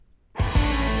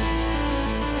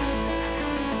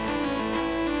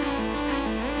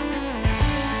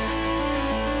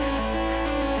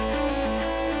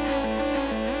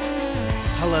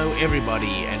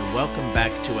everybody, and welcome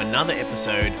back to another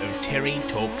episode of Terry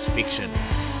Talks Fiction.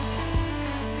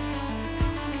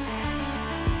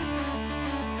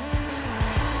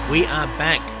 We are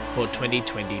back for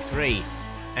 2023,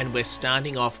 and we're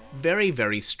starting off very,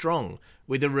 very strong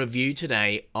with a review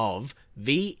today of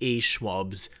V.E.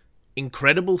 Schwab's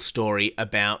incredible story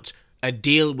about a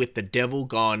deal with the devil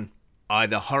gone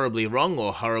either horribly wrong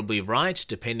or horribly right,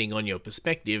 depending on your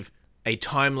perspective, a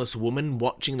timeless woman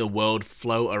watching the world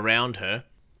flow around her,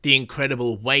 the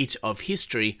incredible weight of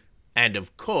history, and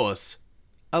of course,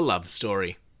 a love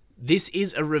story. This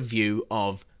is a review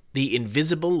of The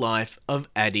Invisible Life of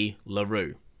Addie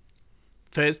LaRue.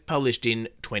 First published in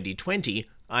 2020,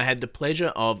 I had the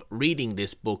pleasure of reading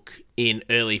this book in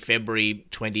early February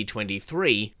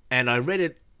 2023, and I read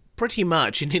it pretty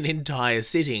much in an entire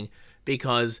sitting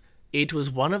because it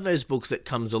was one of those books that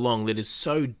comes along that is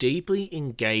so deeply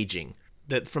engaging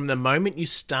that from the moment you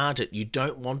start it, you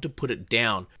don't want to put it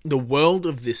down. The world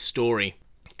of this story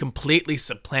completely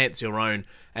supplants your own,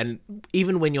 and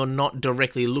even when you're not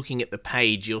directly looking at the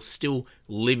page, you're still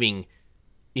living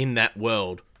in that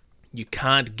world. You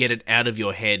can't get it out of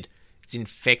your head. It's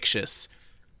infectious.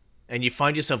 And you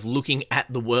find yourself looking at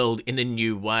the world in a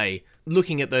new way,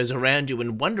 looking at those around you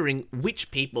and wondering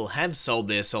which people have sold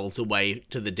their souls away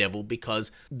to the devil,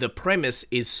 because the premise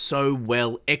is so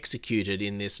well executed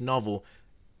in this novel,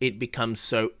 it becomes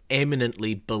so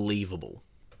eminently believable.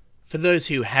 For those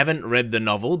who haven't read the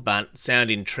novel but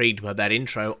sound intrigued by that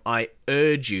intro, I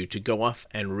urge you to go off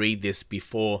and read this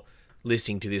before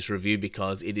listening to this review,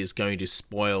 because it is going to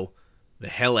spoil the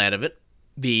hell out of it.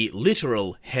 The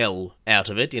literal hell out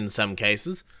of it in some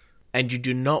cases, and you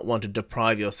do not want to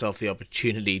deprive yourself the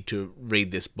opportunity to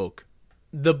read this book.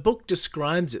 The book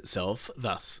describes itself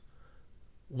thus.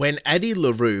 When Addie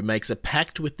LaRue makes a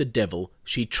pact with the devil,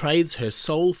 she trades her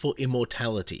soul for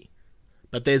immortality.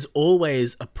 But there's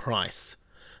always a price.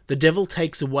 The devil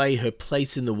takes away her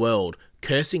place in the world,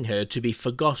 cursing her to be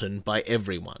forgotten by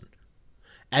everyone.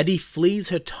 Addie flees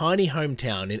her tiny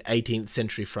hometown in 18th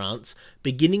century France,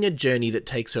 beginning a journey that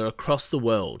takes her across the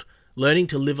world, learning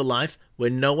to live a life where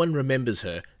no one remembers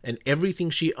her and everything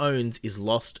she owns is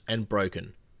lost and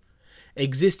broken.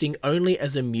 Existing only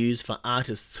as a muse for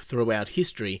artists throughout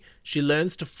history, she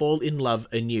learns to fall in love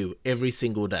anew every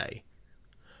single day.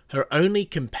 Her only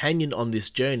companion on this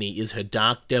journey is her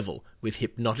dark devil with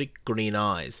hypnotic green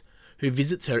eyes, who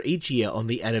visits her each year on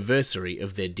the anniversary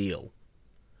of their deal.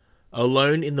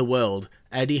 Alone in the world,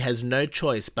 Addie has no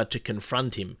choice but to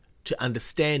confront him, to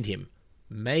understand him,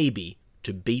 maybe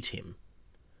to beat him.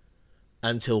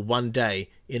 Until one day,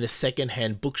 in a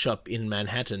second-hand bookshop in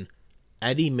Manhattan,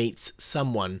 Addie meets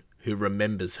someone who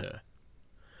remembers her.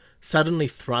 Suddenly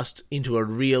thrust into a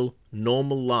real,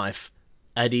 normal life,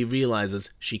 Addie realizes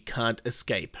she can't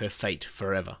escape her fate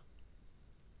forever.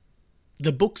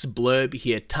 The book's blurb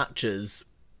here touches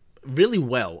really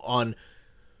well on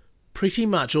pretty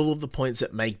much all of the points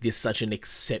that make this such an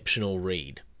exceptional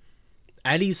read.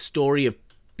 Addie's story of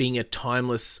being a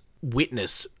timeless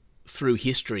witness through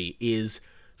history is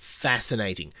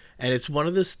fascinating, and it's one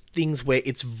of those things where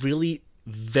it's really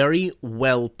very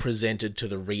well presented to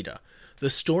the reader. The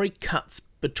story cuts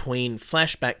between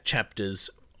flashback chapters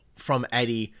from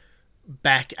Addie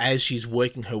back as she's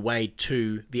working her way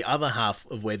to the other half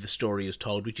of where the story is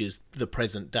told, which is the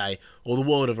present day, or the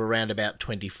world of around about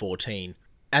 2014.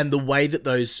 And the way that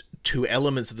those two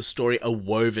elements of the story are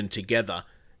woven together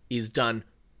is done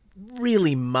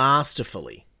really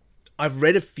masterfully. I've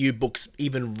read a few books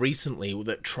even recently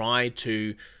that try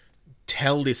to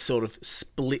tell this sort of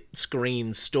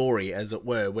split-screen story, as it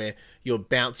were, where you're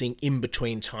bouncing in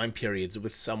between time periods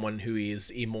with someone who is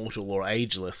immortal or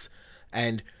ageless.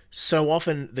 And so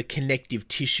often the connective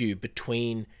tissue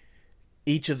between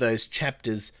each of those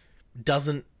chapters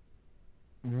doesn't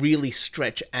really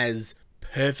stretch as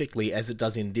perfectly as it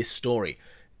does in this story,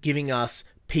 giving us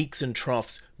peaks and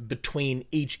troughs between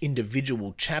each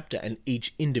individual chapter and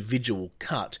each individual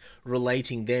cut,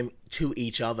 relating them to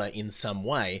each other in some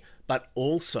way, but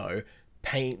also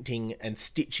painting and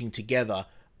stitching together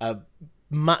a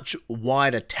much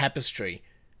wider tapestry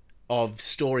of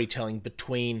storytelling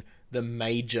between the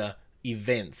major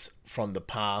events from the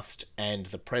past and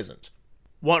the present.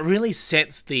 What really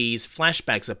sets these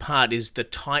flashbacks apart is the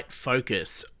tight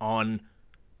focus on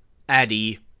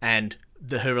Addie and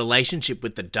her relationship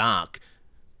with the dark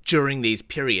during these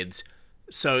periods.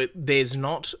 So there's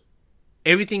not...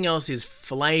 everything else is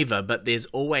flavour, but there's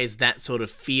always that sort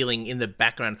of feeling in the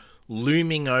background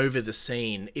looming over the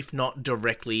scene, if not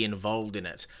directly involved in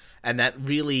it. And that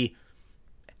really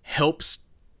helps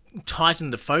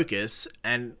tighten the focus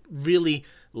and really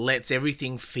lets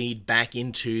everything feed back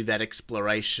into that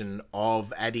exploration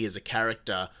of Addie as a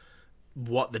character,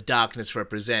 what the darkness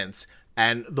represents,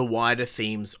 and the wider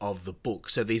themes of the book.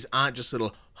 So these aren't just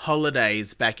little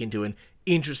holidays back into an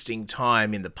interesting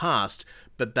time in the past,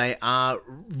 but they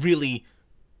really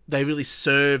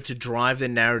serve to drive the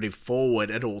narrative forward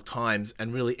at all times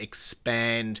and really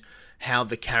expand how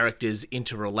the characters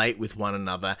interrelate with one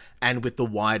another and with the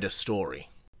wider story.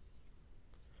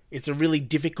 It's a really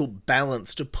difficult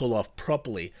balance to pull off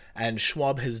properly, and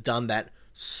Schwab has done that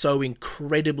so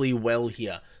incredibly well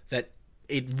here that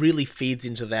it really feeds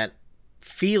into that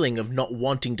feeling of not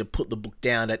wanting to put the book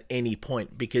down at any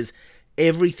point, because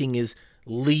everything is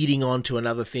leading on to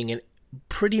another thing, and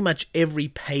pretty much every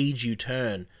page you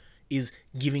turn is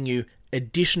giving you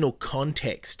additional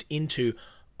context into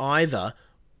either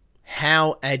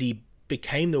how Addie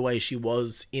became the way she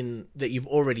was that you've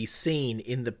already seen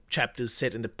in the chapters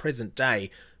set in the present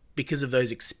day because of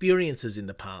those experiences in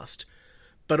the past,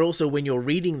 but also when you're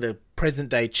reading the present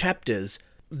day chapters,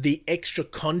 the extra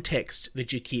context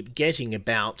that you keep getting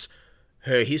about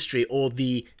her history, or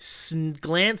the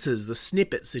glances, the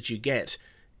snippets that you get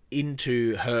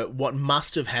into her, what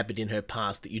must have happened in her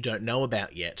past that you don't know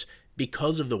about yet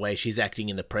because of the way she's acting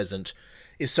in the present,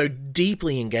 is so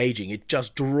deeply engaging. It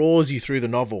just draws you through the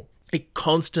novel. It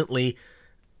constantly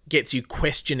gets you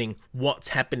questioning what's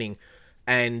happening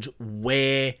and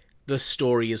where the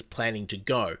story is planning to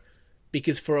go.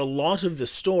 Because for a lot of the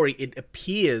story, it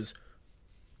appears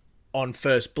on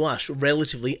first blush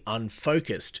relatively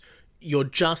unfocused. You're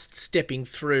just stepping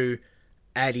through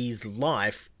Addie's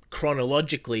life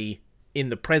chronologically in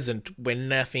the present when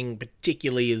nothing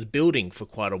particularly is building for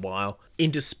quite a while,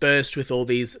 interspersed with all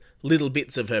these little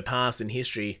bits of her past and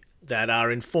history that are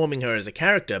informing her as a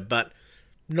character, but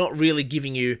not really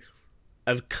giving you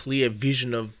a clear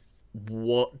vision of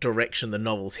what direction the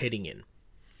novel's heading in.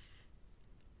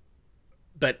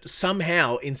 But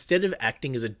somehow, instead of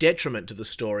acting as a detriment to the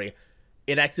story,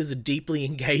 it acts as a deeply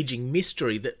engaging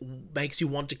mystery that makes you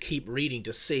want to keep reading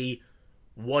to see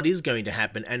what is going to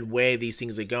happen and where these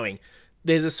things are going.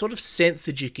 There's a sort of sense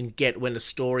that you can get when a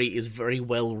story is very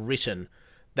well written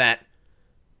that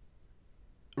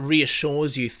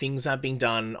reassures you things are being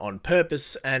done on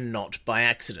purpose and not by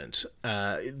accident.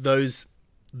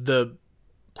 The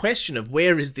question of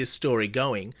where is this story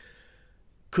going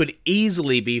could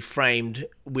easily be framed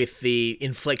with the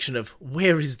inflection of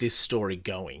where is this story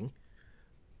going?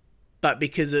 But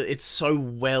because it's so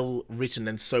well written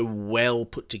and so well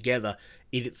put together,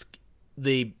 it's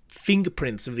the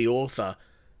fingerprints of the author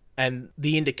and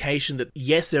the indication that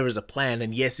yes, there is a plan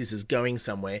and yes, this is going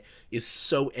somewhere is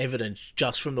so evident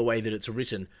just from the way that it's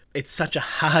written. It's such a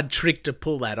hard trick to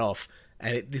pull that off,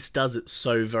 and this does it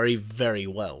so very, very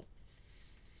well.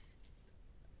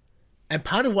 And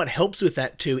part of what helps with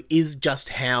that too is just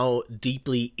how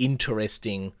deeply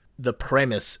interesting the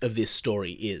premise of this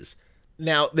story is.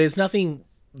 Now, there's nothing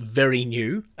very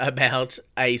new about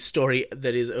a story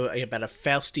that is about a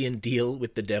Faustian deal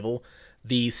with the devil.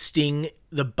 The sting,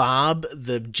 the barb,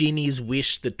 the genie's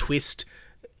wish, the twist,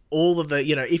 all of the,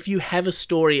 if you have a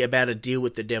story about a deal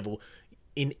with the devil,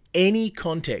 in any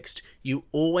context, you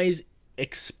always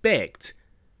expect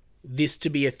this to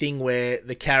be a thing where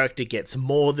the character gets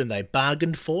more than they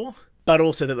bargained for, but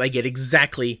also that they get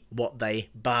exactly what they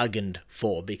bargained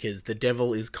for, because the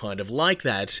devil is kind of like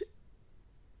that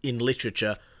in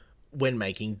literature when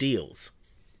making deals.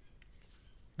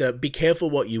 The be careful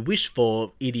what you wish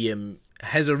for idiom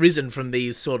has arisen from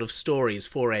these sort of stories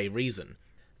for a reason.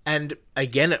 And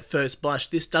again, at first blush,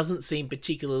 this doesn't seem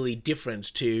particularly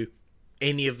different to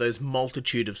any of those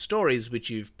multitude of stories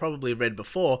which you've probably read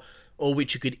before, or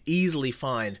which you could easily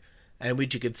find, and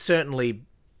which you could certainly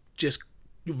just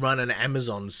run an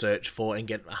Amazon search for and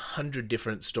get 100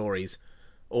 different stories,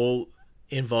 all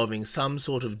involving some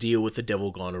sort of deal with the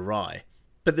devil gone awry.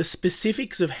 But the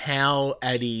specifics of how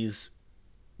Addie's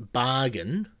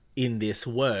bargain in this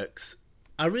works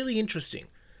are really interesting.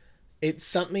 It's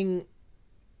something,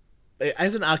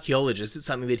 as an archaeologist, it's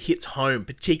something that hits home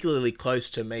particularly close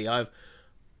to me. I've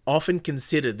often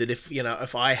considered that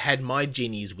if I had my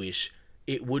genie's wish,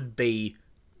 it would be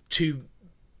to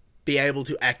be able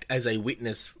to act as a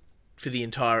witness for the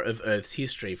entire of Earth's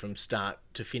history from start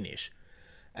to finish.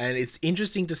 And it's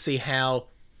interesting to see how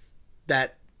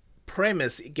that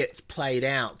premise gets played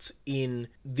out in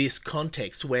this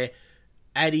context where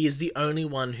Addie is the only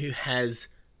one who has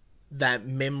that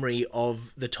memory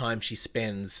of the time she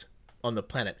spends on the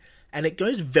planet. And it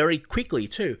goes very quickly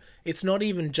too. It's not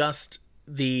even just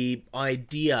the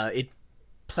idea,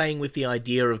 playing with the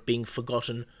idea of being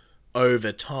forgotten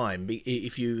over time.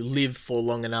 If you live for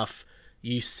long enough,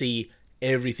 you see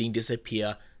everything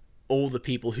disappear. All the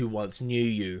people who once knew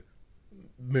you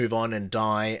move on and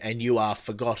die, and you are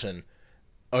forgotten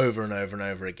over and over and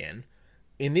over again.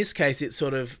 In this case,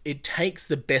 it takes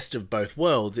the best of both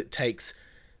worlds. It takes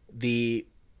the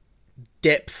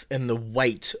depth and the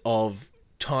weight of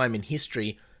time and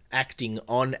history acting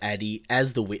on Addie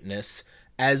as the witness,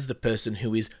 as the person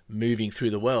who is moving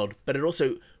through the world, but it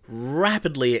also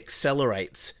rapidly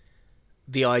accelerates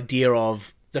the idea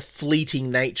of the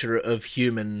fleeting nature of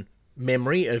human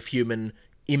memory, of human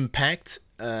impact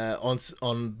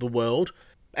on the world,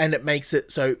 and it makes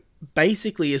it so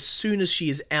basically as soon as she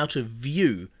is out of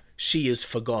view, she is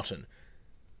forgotten.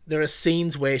 There are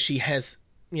scenes where she has,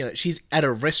 she's at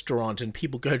a restaurant and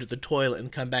people go to the toilet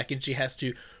and come back and she has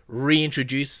to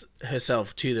reintroduce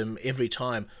herself to them every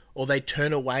time, or they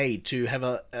turn away to have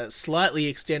a slightly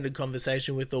extended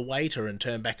conversation with the waiter and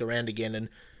turn back around again and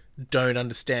don't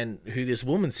understand who this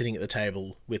woman sitting at the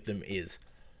table with them is.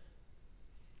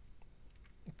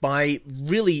 By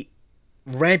really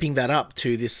ramping that up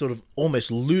to this sort of almost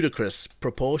ludicrous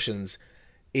proportions,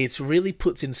 it really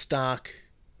puts in stark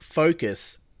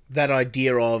focus that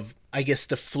idea of, I guess,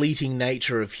 the fleeting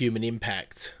nature of human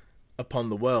impact upon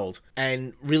the world,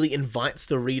 and really invites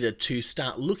the reader to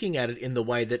start looking at it in the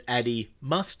way that Addie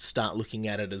must start looking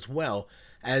at it as well,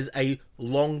 as a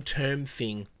long-term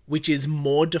thing, which is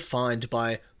more defined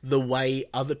by the way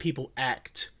other people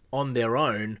act on their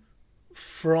own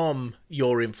from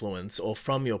your influence or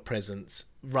from your presence,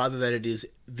 rather than it is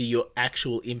your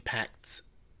actual impacts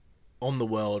on the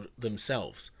world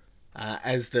themselves.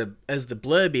 As the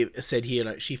blurb said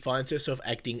here, she finds herself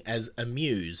acting as a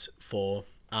muse for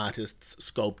artists,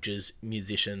 sculptors,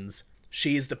 musicians.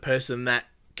 She is the person that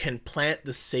can plant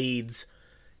the seeds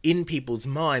in people's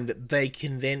mind that they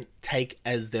can then take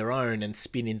as their own and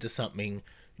spin into something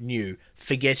new,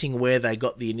 forgetting where they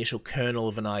got the initial kernel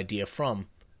of an idea from.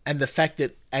 And the fact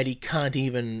that Addie can't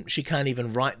even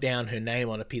write down her name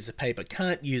on a piece of paper,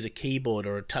 can't use a keyboard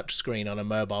or a touchscreen on a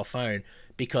mobile phone,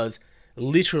 because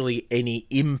literally any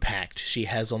impact she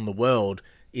has on the world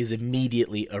is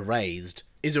immediately erased,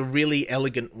 is a really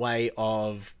elegant way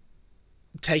of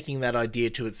taking that idea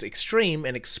to its extreme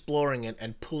and exploring it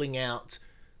and pulling out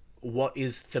what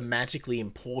is thematically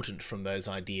important from those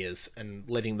ideas and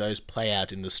letting those play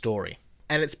out in the story.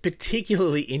 And it's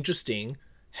particularly interesting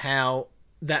how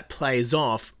that plays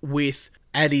off with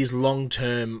Addie's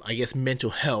long-term, I guess,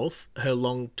 mental health, her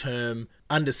long-term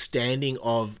understanding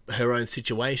of her own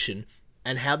situation,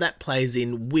 and how that plays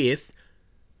in with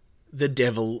the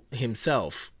devil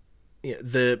himself.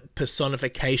 The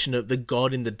personification of the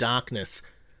god in the darkness,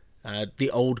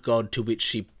 the old god to which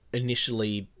she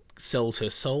initially sells her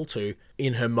soul to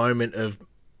in her moment of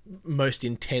most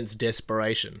intense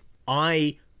desperation.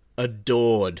 I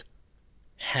adored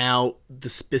how the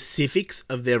specifics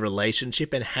of their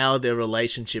relationship and how their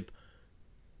relationship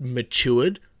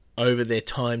matured over their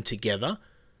time together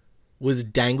was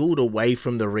dangled away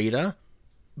from the reader,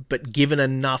 but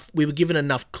we were given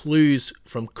enough clues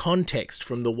from context,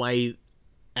 from the way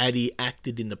Addie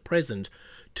acted in the present,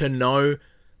 to know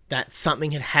that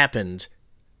something had happened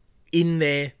in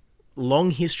their long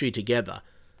history together.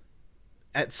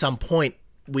 At some point,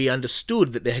 we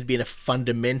understood that there had been a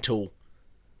fundamental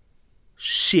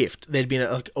shift. There'd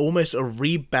been almost a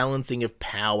rebalancing of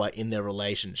power in their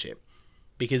relationship.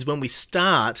 Because when we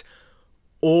start,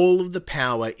 all of the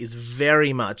power is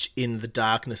very much in the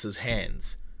darkness's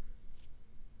hands.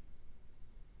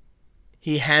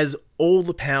 He has all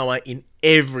the power in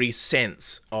every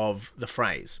sense of the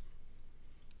phrase.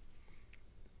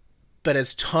 But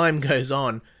as time goes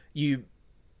on, you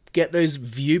get those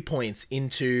viewpoints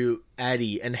into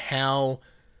Addie and how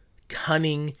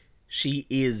cunning she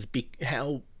is,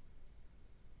 how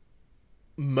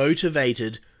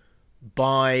motivated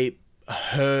by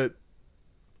her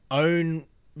own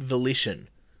volition,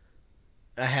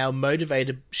 how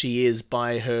motivated she is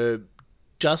by her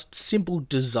just simple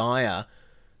desire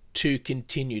to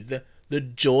continue, the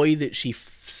joy that she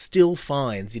still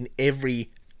finds in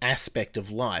every aspect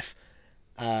of life.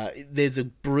 There's a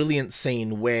brilliant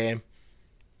scene where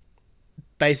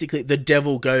basically the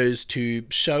devil goes to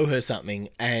show her something,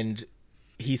 and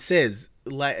he says,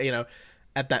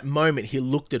 at that moment he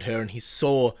looked at her and he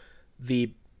saw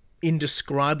the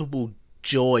indescribable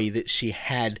joy that she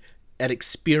had at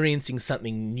experiencing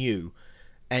something new.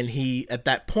 And at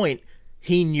that point,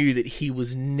 he knew that he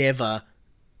was never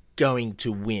going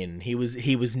to win. He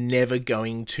was never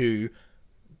going to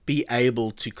be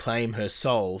able to claim her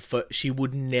soul, for she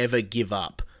would never give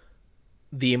up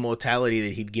the immortality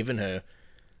that he'd given her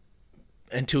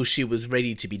until she was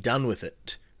ready to be done with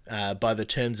it by the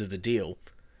terms of the deal.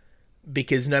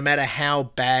 because no matter how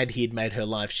bad he had made her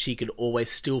life, she could always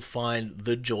still find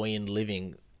the joy in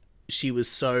living. She was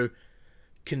so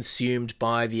consumed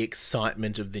by the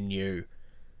excitement of the new.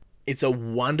 It's a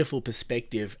wonderful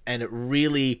perspective, and it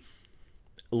really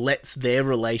lets their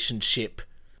relationship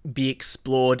be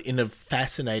explored in a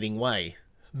fascinating way.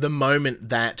 The moment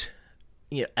that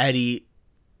Addie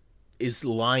is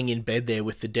lying in bed there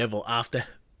with the devil after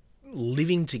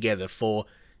living together for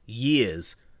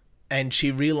years, and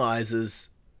she realizes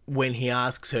when he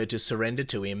asks her to surrender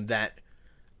to him that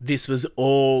this was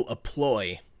all a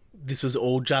ploy. This was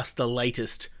all just the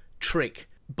latest trick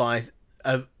by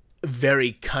a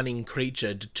very cunning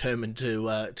creature determined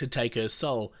to take her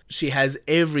soul. She has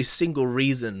every single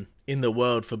reason in the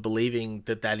world for believing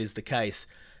that that is the case.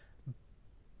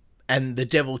 And the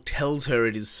devil tells her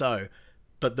it is so.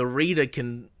 But the reader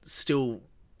can still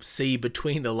see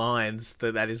between the lines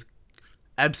that that is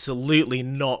absolutely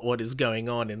not what is going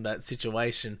on in that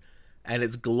situation. And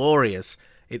it's glorious.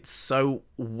 It's so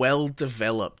well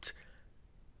developed.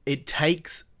 It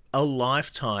takes a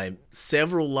lifetime,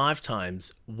 several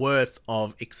lifetimes worth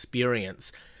of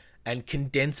experience, and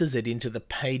condenses it into the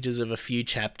pages of a few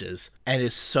chapters, and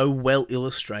is so well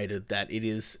illustrated that it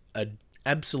is an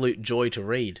absolute joy to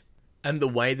read. And the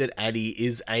way that Addie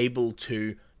is able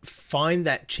to find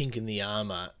that chink in the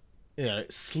armor,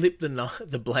 slip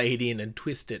the blade in and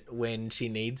twist it when she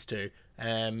needs to,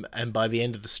 and by the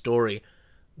end of the story,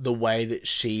 the way that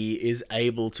she is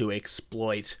able to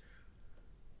exploit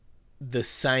the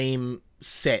same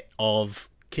set of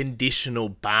conditional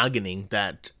bargaining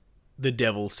that the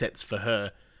devil sets for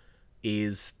her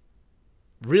is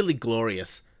really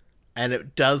glorious. And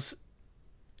it does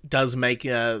make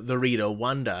the reader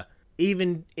wonder,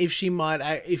 even if she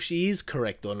is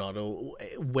correct or not, or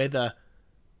whether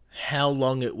how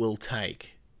long it will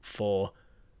take for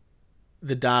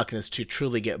the darkness to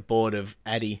truly get bored of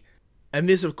Addie. And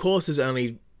this, of course, is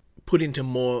only put into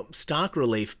more stark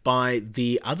relief by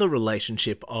the other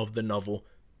relationship of the novel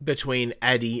between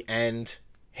Addie and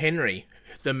Henry,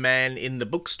 the man in the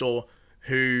bookstore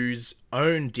whose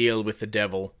own deal with the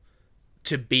devil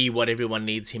to be what everyone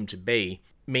needs him to be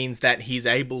means that he's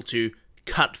able to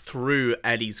cut through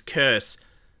Addie's curse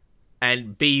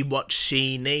and be what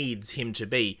she needs him to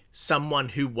be, someone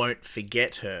who won't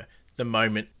forget her the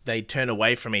moment they turn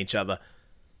away from each other.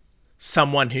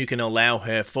 Someone who can allow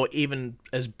her, for even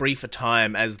as brief a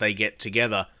time as they get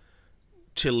together,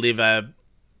 to live a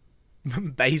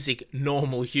basic,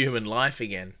 normal human life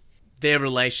again. Their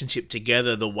relationship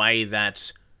together, the way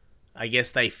that I guess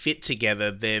they fit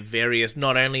together, their various,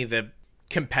 not only the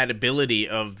compatibility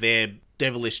of their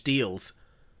devilish deals,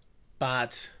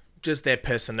 but just their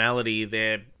personality,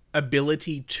 their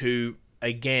ability to,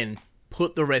 again,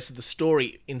 put the rest of the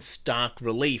story in stark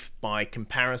relief by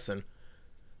comparison.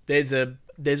 There's a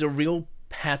real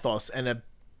pathos and a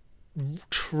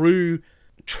true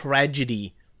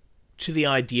tragedy to the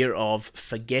idea of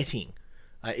forgetting.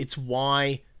 It's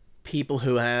why people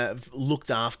who have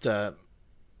looked after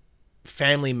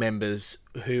family members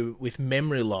who with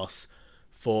memory loss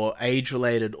for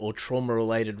age-related or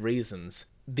trauma-related reasons,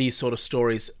 these sort of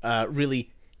stories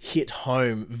really hit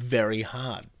home very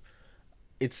hard.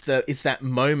 It's that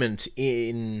moment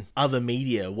in other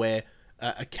media where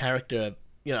a character,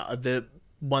 the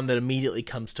one that immediately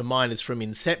comes to mind is from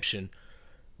Inception,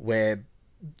 where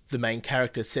the main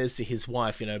character says to his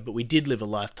wife, but we did live a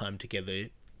lifetime together.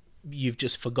 You've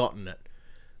just forgotten it.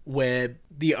 Where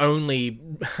the only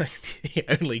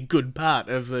good part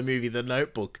of the movie, The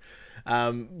Notebook,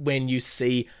 when you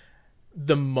see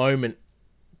the moment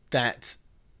that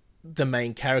the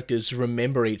main characters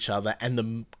remember each other and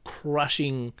the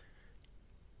crushing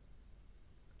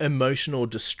emotional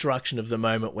destruction of the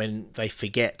moment when they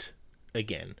forget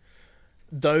again.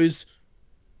 It's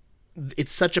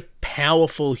such a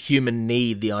powerful human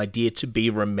need, the idea to be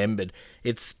remembered.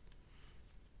 It's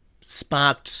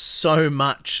sparked so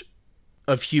much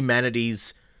of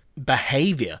humanity's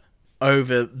behavior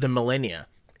over the millennia.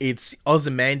 It's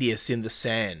Ozymandias in the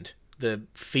sand, the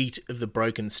feet of the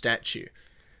broken statue,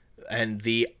 and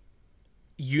the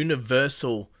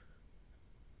universal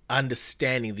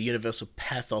understanding, the universal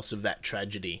pathos of that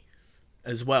tragedy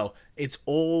as well. It's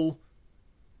all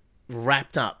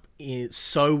wrapped up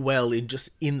so well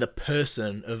in the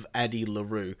person of Addie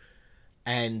LaRue,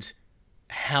 and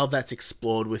how that's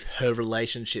explored with her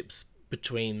relationships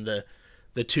between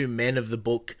the two men of the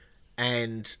book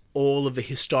and all of the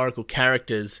historical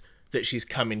characters that she's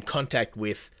come in contact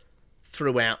with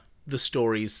throughout the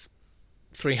story's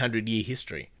 300-year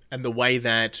history. And the way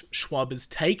that Schwab has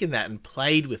taken that and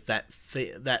played with that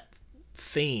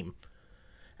theme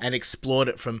and explored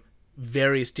it from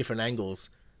various different angles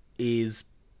is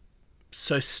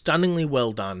so stunningly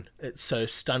well done. It's so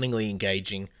stunningly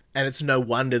engaging. And it's no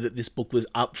wonder that this book was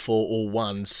up for or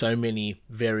won so many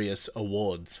various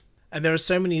awards. And there are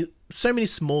so many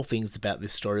small things about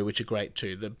this story which are great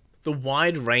too. The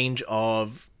wide range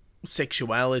of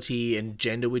sexuality and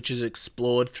gender which is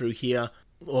explored through here,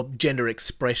 or gender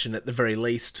expression at the very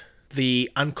least.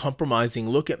 The uncompromising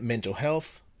look at mental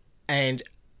health and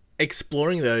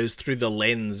exploring those through the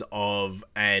lens of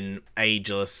an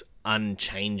ageless,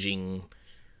 unchanging,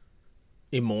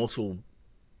 immortal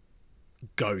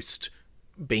ghost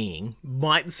being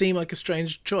might seem like a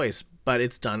strange choice, but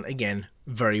it's done, again,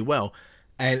 very well.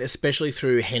 And especially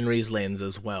through Henry's lens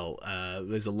as well.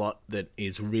 There's a lot that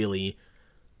is really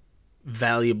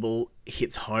valuable,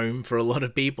 hits home for a lot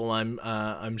of people,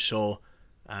 I'm sure,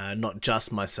 not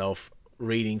just myself,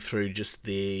 reading through just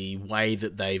the way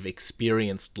that they've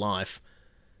experienced life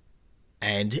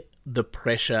and the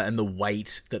pressure and the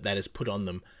weight that has put on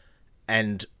them.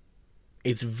 And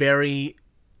it's very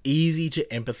easy to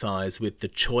empathize with the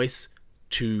choice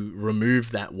to remove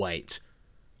that weight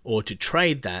or to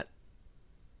trade that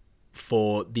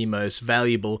for the most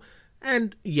valuable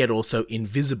and yet also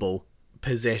invisible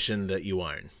possession that you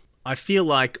own. I feel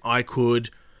like I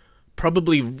could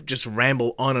probably just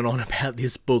ramble on and on about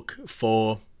this book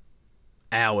for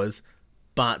hours,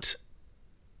 but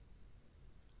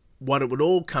what it would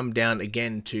all come down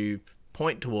again to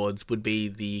point towards would be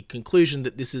the conclusion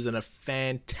that this is a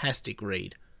fantastic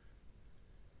read.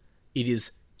 It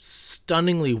is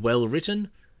stunningly well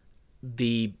written,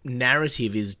 the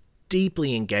narrative is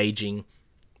deeply engaging,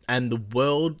 and the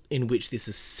world in which this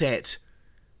is set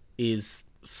is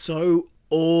so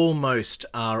almost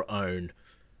our own.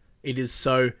 It is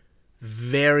so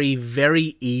very,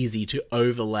 very easy to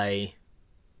overlay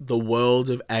the world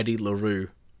of Addie LaRue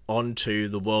onto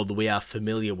the world that we are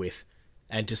familiar with,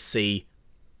 and to see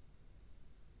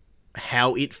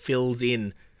how it fills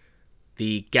in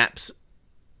the gaps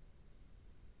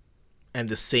and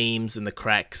the seams and the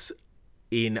cracks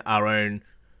in our own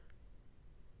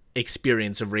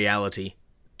experience of reality,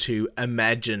 to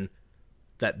imagine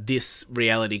that this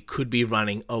reality could be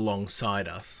running alongside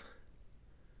us.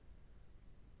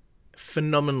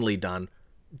 Phenomenally done.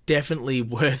 Definitely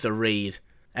worth a read.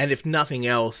 And if nothing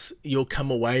else, you'll come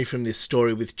away from this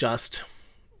story with just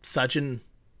such an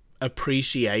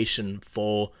appreciation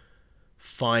for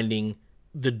finding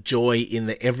the joy in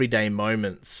the everyday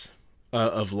moments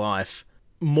of life,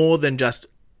 more than just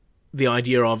the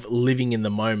idea of living in the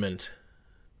moment,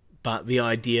 but the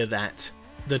idea that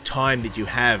the time that you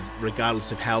have,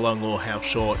 regardless of how long or how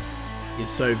short, is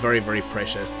so very, very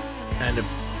precious, and a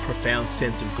profound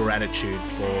sense of gratitude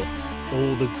for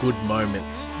all the good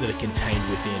moments that are contained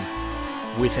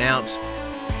without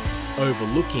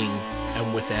overlooking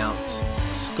and without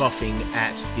scoffing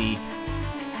at the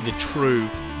true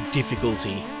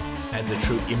difficulty and the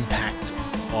true impact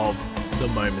of the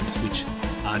moments which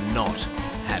are not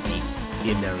happy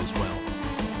in there as well.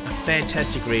 A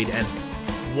fantastic read, and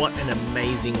what an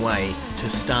amazing way to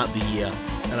start the year.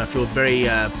 And I feel very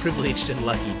privileged and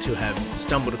lucky to have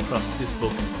stumbled across this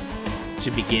book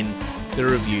to begin the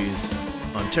reviews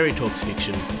on Terry Talks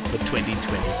Fiction for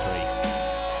 2023.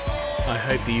 I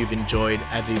hope that you've enjoyed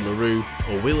Addie LaRue,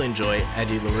 or will enjoy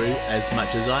Addie LaRue as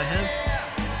much as I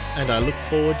have, and I look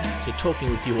forward to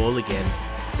talking with you all again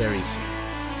very soon.